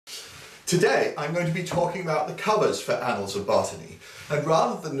Today I'm going to be talking about the covers for Annals of Botany, and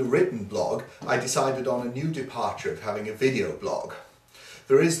rather than a written blog, I decided on a new departure of having a video blog.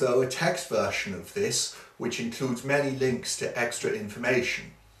 There is though a text version of this which includes many links to extra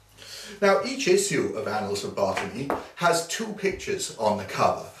information. Now each issue of Annals of Botany has two pictures on the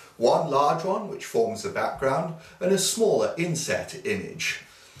cover, one large one which forms the background and a smaller inset image.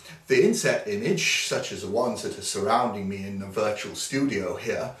 The inset image, such as the ones that are surrounding me in the virtual studio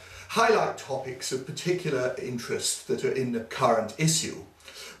here, highlight topics of particular interest that are in the current issue.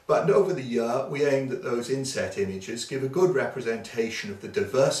 But over the year, we aim that those inset images give a good representation of the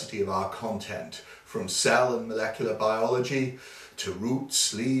diversity of our content, from cell and molecular biology to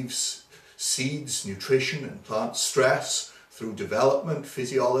roots, leaves, seeds, nutrition and plant stress, through development,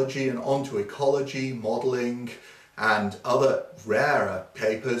 physiology and onto ecology, modelling and other rarer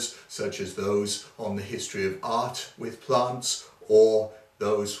papers such as those on the history of art with plants or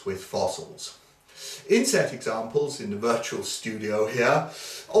those with fossils. Inset examples in the virtual studio here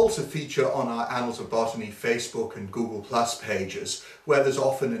also feature on our Annals of Botany Facebook and Google Plus pages, where there's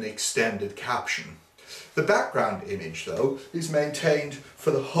often an extended caption. The background image, though, is maintained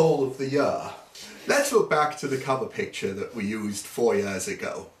for the whole of the year. Let's look back to the cover picture that we used 4 years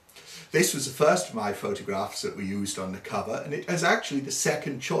ago. This was the first of my photographs that we used on the cover, and it is actually the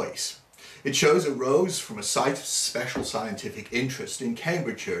second choice. It shows a rose from a site of special scientific interest in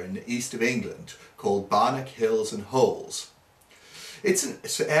Cambridgeshire in the east of England called Barnock Hills and Holes. It's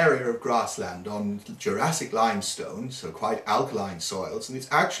an area of grassland on Jurassic limestone, so quite alkaline soils, and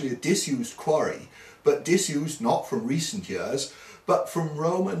it's actually a disused quarry, but disused not from recent years, but from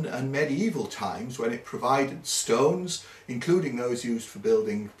Roman and medieval times when it provided stones, including those used for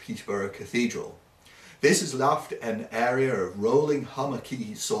building Peterborough Cathedral. This is left an area of rolling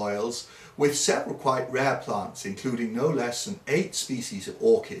hummocky soils with several quite rare plants, including no less than 8 species of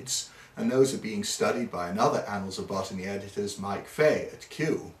orchids, and those are being studied by another Annals of Botany editors, Mike Fay at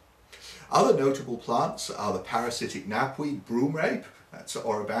Kew. Other notable plants are the parasitic knapweed broomrape, that's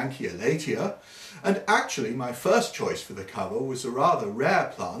Orobanchia latea, and actually my first choice for the cover was a rather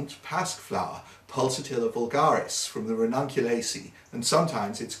rare plant, pasque-flower, Pulsatilla vulgaris from the Ranunculaceae, and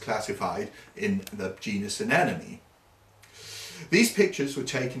sometimes it's classified in the genus Anemone. These pictures were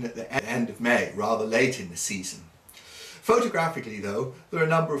taken at the end of May, rather late in the season. Photographically though, there are a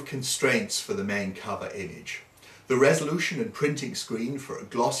number of constraints for the main cover image. The resolution and printing screen for a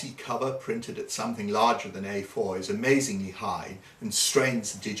glossy cover printed at something larger than A4 is amazingly high and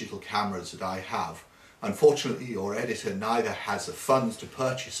strains the digital cameras that I have. Unfortunately, your editor neither has the funds to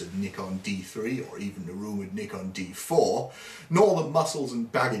purchase a Nikon D3 or even the rumoured Nikon D4, nor the muscles and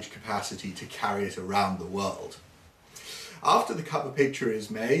baggage capacity to carry it around the world. After the cover picture is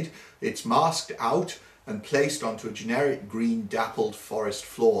made, it's masked out and placed onto a generic green dappled forest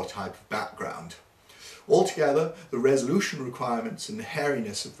floor type of background. Altogether, the resolution requirements and the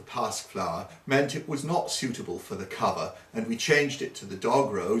hairiness of the pasque-flower meant it was not suitable for the cover, and we changed it to the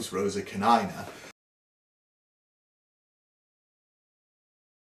dog rose, Rosa canina,